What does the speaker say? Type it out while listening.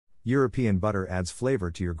European butter adds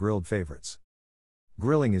flavor to your grilled favorites.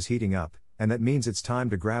 Grilling is heating up, and that means it's time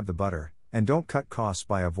to grab the butter, and don't cut costs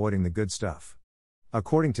by avoiding the good stuff.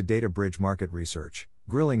 According to DataBridge Market Research,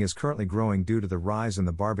 grilling is currently growing due to the rise in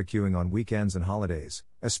the barbecuing on weekends and holidays,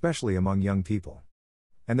 especially among young people.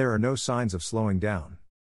 And there are no signs of slowing down.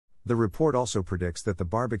 The report also predicts that the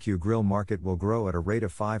barbecue grill market will grow at a rate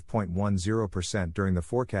of 5.10% during the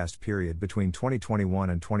forecast period between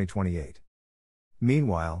 2021 and 2028.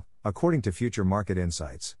 Meanwhile, according to Future Market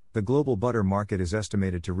Insights, the global butter market is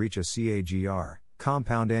estimated to reach a CAGR,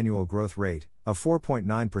 compound annual growth rate, of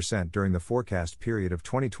 4.9% during the forecast period of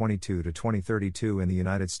 2022 to 2032, and the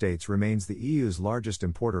United States remains the EU's largest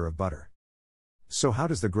importer of butter. So how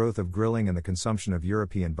does the growth of grilling and the consumption of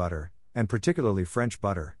European butter, and particularly French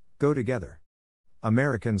butter, go together?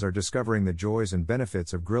 Americans are discovering the joys and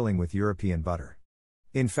benefits of grilling with European butter.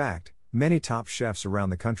 In fact, many top chefs around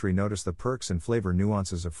the country notice the perks and flavor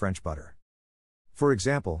nuances of French butter. For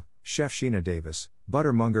example, Chef Sheena Davis,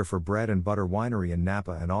 buttermonger for Bread and Butter Winery in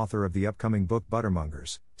Napa and author of the upcoming book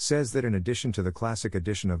Buttermongers, says that in addition to the classic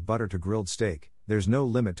addition of butter to grilled steak, there's no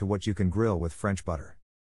limit to what you can grill with French butter.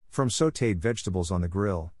 From sautéed vegetables on the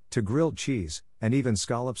grill, to grilled cheese, and even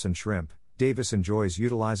scallops and shrimp, Davis enjoys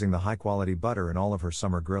utilizing the high-quality butter in all of her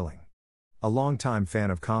summer grilling. A longtime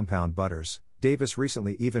fan of compound butters, Davis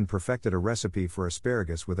recently even perfected a recipe for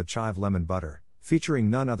asparagus with a chive lemon butter, featuring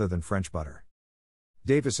none other than French butter.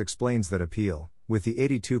 Davis explains that appeal, with the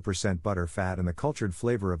 82% butter fat and the cultured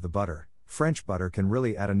flavor of the butter, French butter can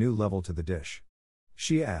really add a new level to the dish.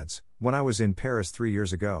 She adds, "When I was in Paris 3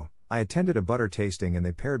 years ago, I attended a butter tasting and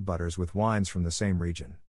they paired butters with wines from the same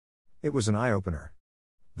region. It was an eye-opener.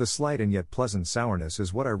 The slight and yet pleasant sourness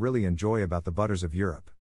is what I really enjoy about the butters of Europe."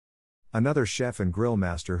 Another chef and grill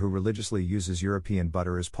master who religiously uses European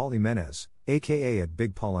butter is Paul Jimenez, aka at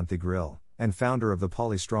Big Paul on the Grill, and founder of the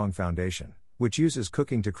Pauly Strong Foundation, which uses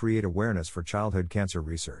cooking to create awareness for childhood cancer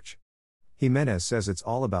research. Jimenez says it's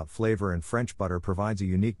all about flavor, and French butter provides a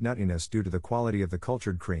unique nuttiness due to the quality of the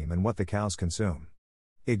cultured cream and what the cows consume.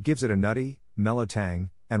 It gives it a nutty, mellow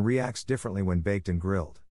tang, and reacts differently when baked and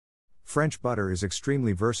grilled. French butter is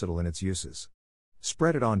extremely versatile in its uses.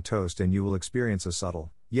 Spread it on toast and you will experience a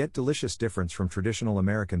subtle, yet delicious difference from traditional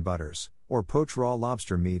American butters, or poach raw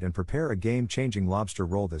lobster meat and prepare a game-changing lobster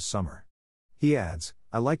roll this summer. He adds,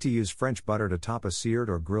 "I like to use French butter to top a seared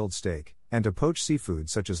or grilled steak, and to poach seafood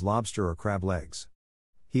such as lobster or crab legs."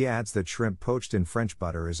 He adds that shrimp poached in French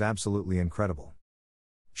butter is absolutely incredible.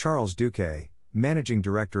 Charles Duque, managing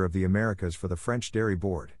director of the Americas for the French Dairy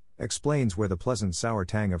Board, explains where the pleasant sour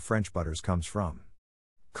tang of French butters comes from.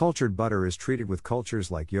 Cultured butter is treated with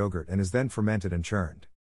cultures like yogurt and is then fermented and churned.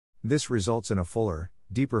 This results in a fuller,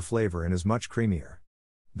 deeper flavor and is much creamier.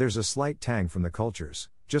 There's a slight tang from the cultures,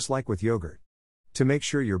 just like with yogurt. To make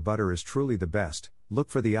sure your butter is truly the best, look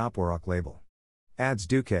for the Op-Auroch label. Adds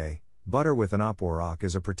Duque, butter with an Op-Auroch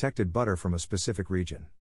is a protected butter from a specific region.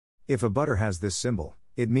 If a butter has this symbol,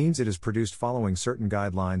 it means it is produced following certain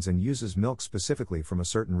guidelines and uses milk specifically from a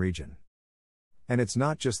certain region. And it's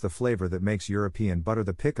not just the flavor that makes European butter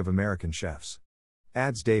the pick of American chefs.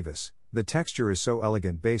 Adds Davis, the texture is so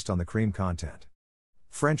elegant based on the cream content.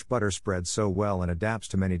 French butter spreads so well and adapts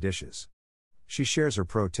to many dishes. She shares her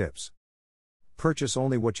pro tips. Purchase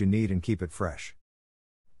only what you need and keep it fresh.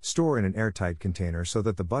 Store in an airtight container so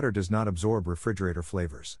that the butter does not absorb refrigerator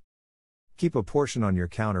flavors. Keep a portion on your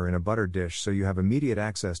counter in a buttered dish so you have immediate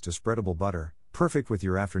access to spreadable butter, perfect with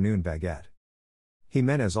your afternoon baguette.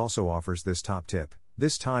 Jimenez also offers this top tip,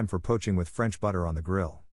 this time for poaching with French butter on the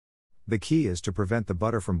grill. The key is to prevent the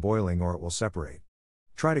butter from boiling or it will separate.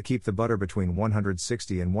 Try to keep the butter between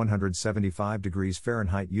 160 and 175 degrees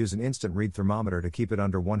Fahrenheit. Use an instant read thermometer to keep it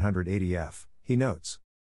under 180 F, he notes.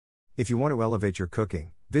 If you want to elevate your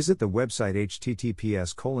cooking, visit the website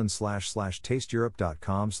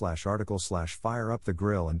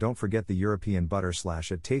https://tasteeurope.com/article/fire-up-the-grill, and don't forget the European butter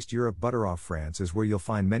 / at Taste Europe. Butter Off France is where you'll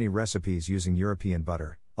find many recipes using European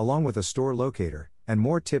butter, along with a store locator, and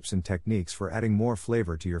more tips and techniques for adding more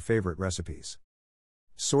flavor to your favorite recipes.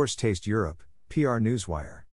 Source: Taste Europe, PR Newswire.